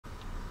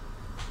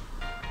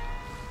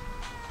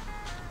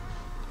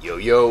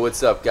Yo,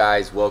 what's up,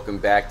 guys? Welcome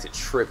back to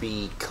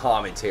Trippy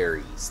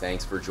Commentaries.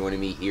 Thanks for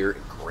joining me here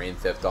in Grand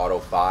Theft Auto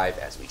 5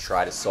 as we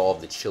try to solve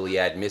the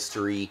Chiliad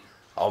Mystery.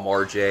 I'm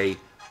RJ.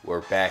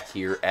 We're back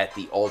here at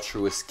the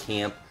Altruist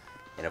Camp.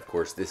 And of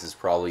course, this is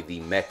probably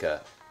the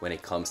mecca when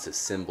it comes to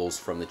symbols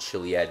from the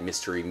Chiliad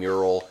Mystery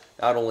mural.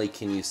 Not only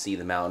can you see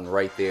the mountain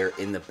right there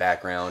in the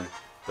background,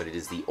 but it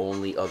is the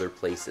only other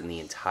place in the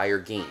entire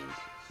game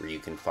where you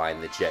can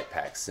find the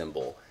jetpack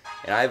symbol.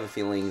 And I have a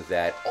feeling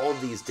that all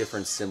of these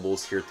different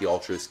symbols here at the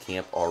Altruist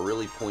Camp are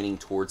really pointing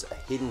towards a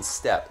hidden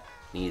step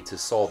needed to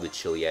solve the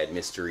Chiliad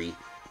Mystery,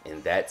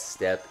 and that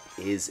step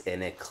is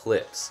an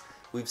eclipse.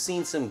 We've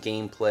seen some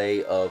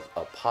gameplay of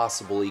a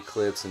possible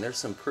eclipse, and there's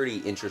some pretty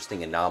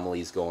interesting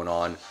anomalies going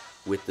on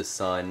with the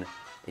sun.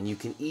 And you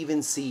can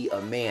even see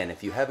a man.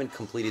 If you haven't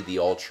completed the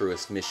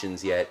Altruist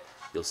missions yet,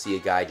 you'll see a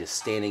guy just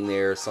standing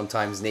there,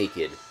 sometimes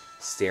naked,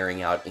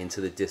 staring out into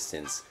the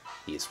distance.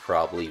 He is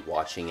probably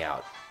watching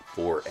out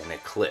for an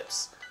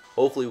eclipse.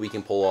 Hopefully we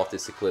can pull off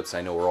this eclipse.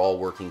 I know we're all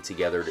working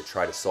together to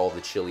try to solve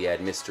the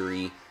Chiliad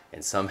Mystery,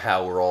 and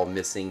somehow we're all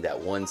missing that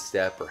one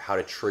step or how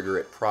to trigger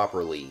it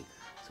properly.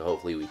 So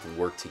hopefully we can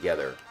work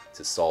together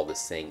to solve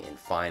this thing and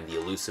find the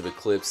elusive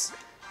eclipse,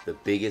 the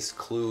biggest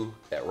clue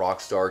that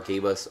Rockstar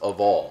gave us of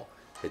all,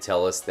 to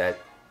tell us that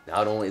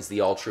not only is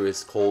the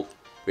Altruist cult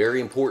very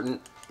important,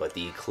 but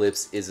the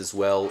eclipse is as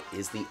well,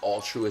 is the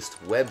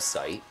Altruist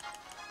website.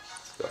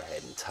 Go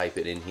ahead and type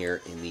it in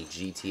here in the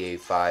GTA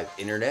 5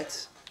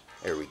 internet.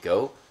 There we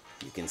go.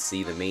 You can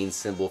see the main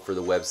symbol for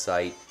the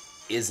website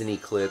is an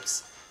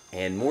eclipse,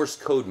 and Morse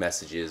code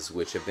messages,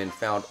 which have been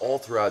found all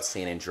throughout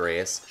San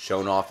Andreas,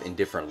 shown off in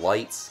different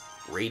lights,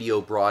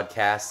 radio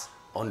broadcasts.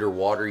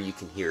 Underwater you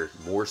can hear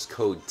Morse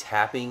code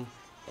tapping,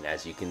 and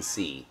as you can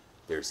see,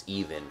 there's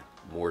even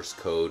Morse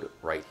code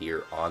right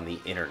here on the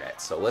internet.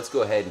 So let's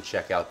go ahead and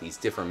check out these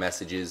different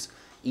messages.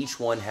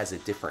 Each one has a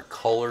different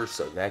color,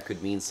 so that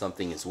could mean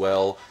something as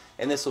well.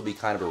 And this will be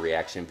kind of a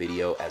reaction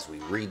video as we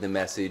read the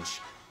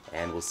message,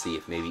 and we'll see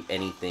if maybe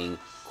anything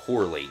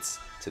correlates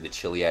to the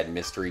Chiliad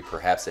Mystery,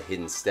 perhaps a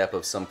hidden step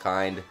of some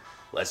kind.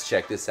 Let's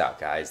check this out,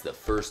 guys. The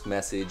first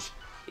message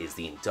is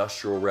the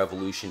Industrial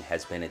Revolution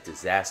has been a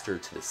disaster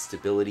to the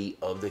stability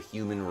of the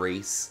human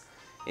race.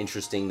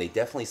 Interesting, they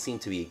definitely seem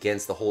to be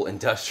against the whole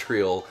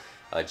industrial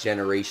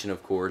generation,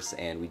 of course,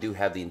 and we do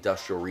have the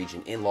industrial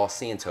region in Los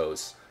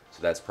Santos,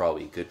 so that's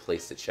probably a good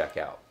place to check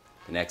out.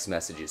 The next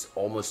message is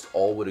almost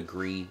all would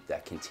agree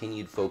that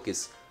continued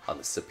focus on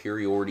the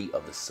superiority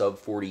of the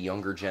sub-40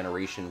 younger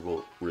generation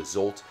will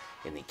result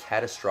in the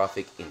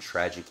catastrophic and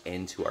tragic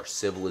end to our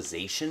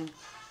civilization.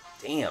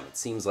 Damn, it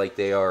seems like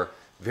they are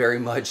very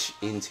much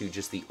into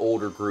just the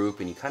older group,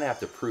 and you kind of have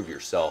to prove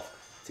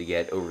yourself to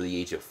get over the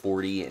age of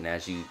 40, and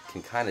as you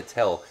can kind of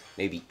tell,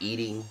 maybe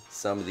eating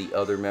some of the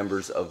other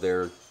members of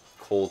their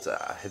cult,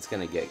 it's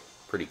going to get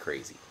pretty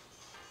crazy.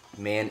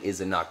 Man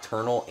is a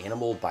nocturnal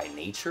animal by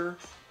nature?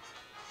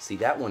 See,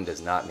 that one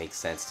does not make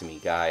sense to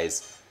me,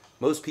 guys.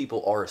 Most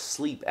people are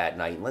asleep at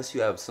night unless you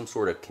have some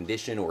sort of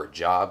condition or a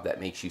job that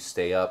makes you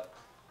stay up.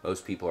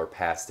 Most people are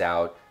passed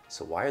out.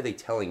 So why are they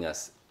telling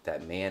us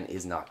that man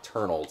is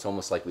nocturnal? It's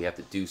almost like we have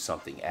to do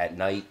something at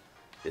night.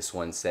 This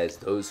one says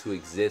those who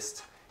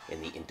exist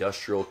in the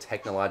industrial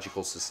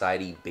technological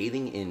society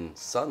bathing in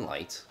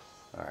sunlight,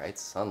 all right,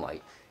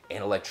 sunlight,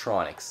 and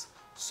electronics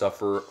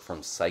suffer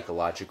from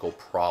psychological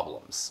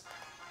problems.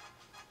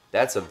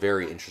 That's a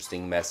very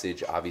interesting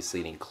message.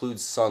 Obviously, it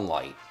includes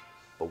sunlight,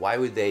 but why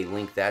would they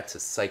link that to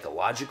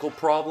psychological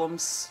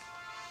problems?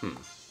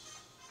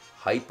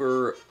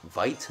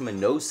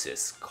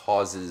 Hypervitaminosis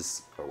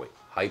causes,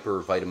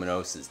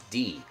 hypervitaminosis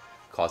D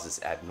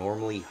causes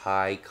abnormally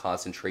high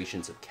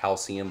concentrations of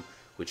calcium,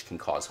 which can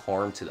cause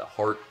harm to the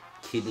heart,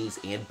 kidneys,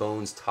 and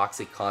bones.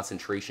 Toxic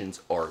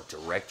concentrations are a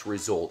direct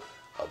result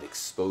of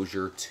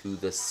exposure to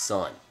the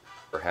sun.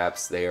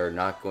 Perhaps they are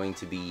not going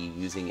to be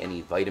using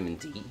any vitamin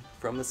D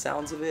from the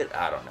sounds of it.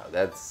 I don't know.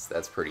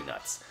 That's pretty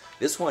nuts.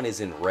 This one is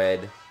in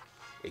red.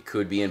 It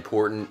could be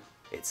important.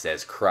 It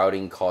says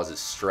crowding causes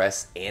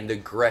stress and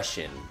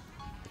aggression.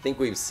 I think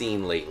we've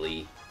seen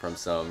lately from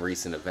some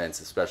recent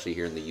events, especially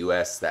here in the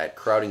US, that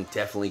crowding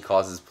definitely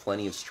causes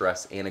plenty of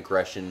stress and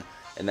aggression,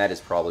 and that is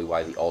probably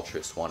why the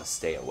Altruists want to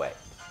stay away.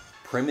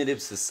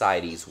 Primitive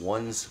societies,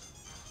 ones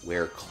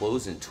where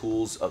clothes and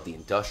tools of the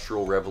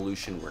Industrial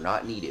Revolution were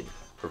not needed,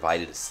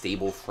 provided a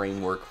stable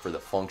framework for the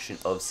function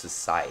of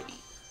society.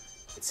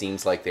 It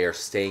seems like they are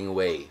staying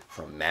away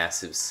from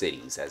massive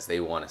cities as they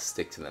want to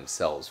stick to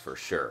themselves for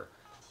sure.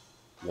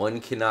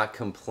 One cannot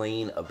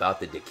complain about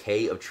the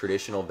decay of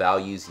traditional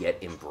values yet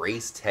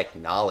embrace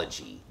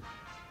technology.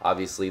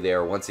 Obviously they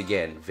are once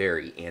again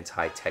very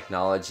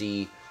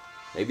anti-technology.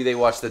 Maybe they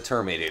watch the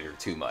Terminator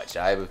too much.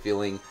 I have a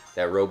feeling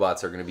that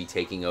robots are going to be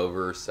taking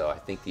over, so I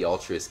think the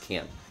Altruist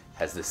camp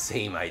has the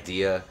same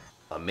idea.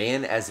 A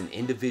man as an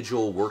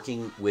individual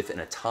working with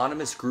an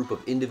autonomous group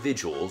of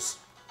individuals,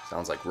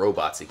 sounds like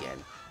robots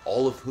again,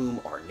 all of whom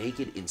are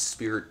naked in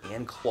spirit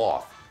and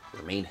cloth,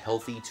 remain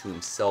healthy to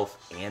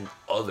himself and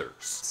others.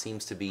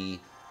 Seems to be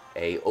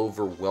a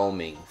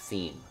overwhelming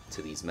theme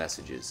to these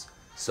messages.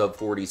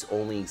 Sub-40s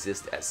only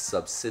exist as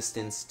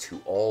subsistence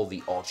to all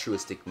the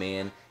altruistic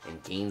man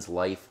and gains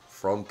life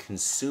from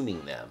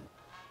consuming them.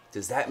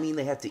 Does that mean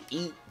they have to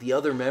eat the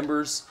other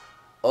members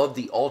of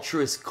the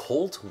altruist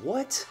cult?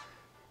 What?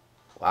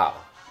 Wow.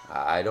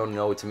 I don't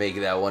know what to make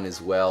of that one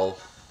as well.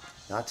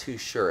 Not too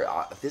sure.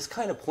 This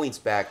kind of points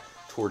back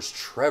towards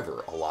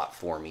Trevor a lot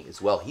for me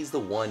as well. He's the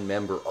one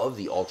member of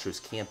the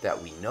altruist camp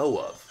that we know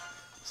of.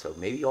 So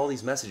maybe all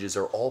these messages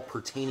are all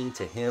pertaining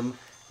to him.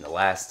 And the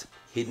last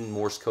hidden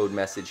Morse code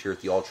message here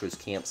at the altruist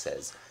camp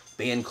says,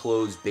 ban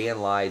clothes,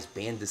 ban lies,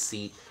 ban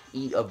deceit,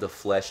 eat of the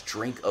flesh,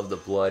 drink of the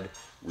blood.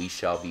 We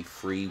shall be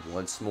free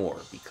once more,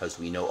 because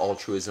we know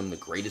altruism, the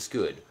greatest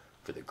good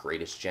for the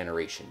greatest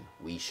generation.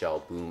 We shall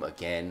boom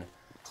again.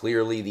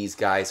 Clearly, these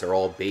guys are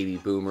all baby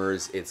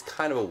boomers. It's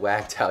kind of a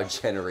whacked out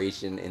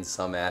generation in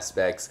some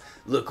aspects.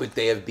 Look what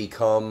they have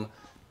become,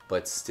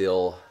 but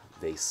still,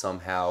 they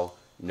somehow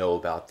know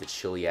about the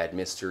Chiliad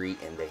Mystery,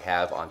 and they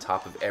have, on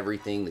top of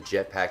everything, the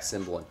jetpack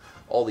symbol and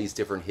all these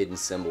different hidden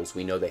symbols.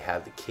 We know they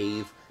have the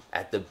cave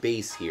at the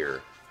base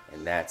here,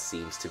 and that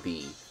seems to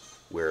be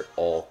where it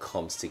all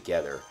comes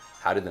together.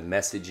 How did the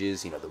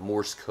messages, the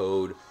Morse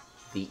code,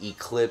 the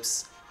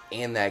eclipse,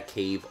 and that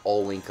cave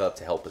all link up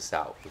to help us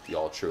out with the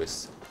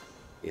altruist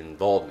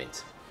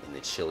involvement in the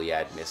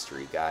Chiliad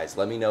Mystery, guys?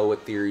 Let me know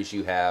what theories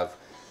you have.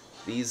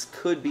 These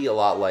could be a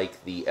lot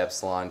like the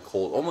Epsilon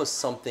cult, almost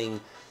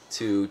something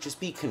to just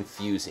be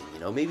confusing,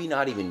 maybe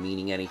not even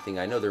meaning anything.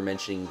 I know they're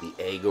mentioning the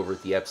egg over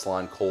at the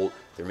Epsilon cult,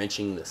 they're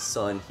mentioning the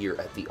sun here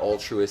at the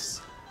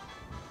altruists,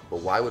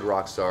 but why would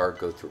Rockstar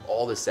go through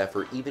all this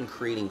effort, even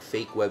creating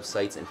fake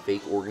websites and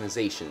fake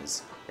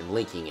organizations, and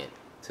linking it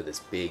to this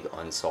big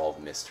unsolved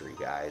mystery,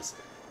 guys?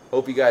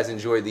 Hope you guys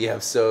enjoyed the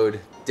episode.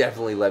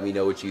 Definitely let me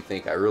know what you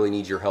think. I really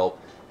need your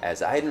help,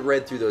 as I hadn't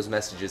read through those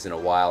messages in a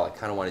while. I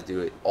kind of want to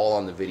do it all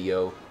on the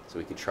video so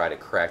we can try to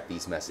crack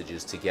these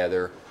messages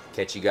together.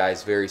 Catch you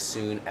guys very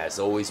soon. As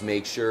always,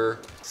 make sure,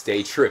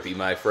 stay trippy,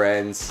 my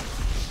friends.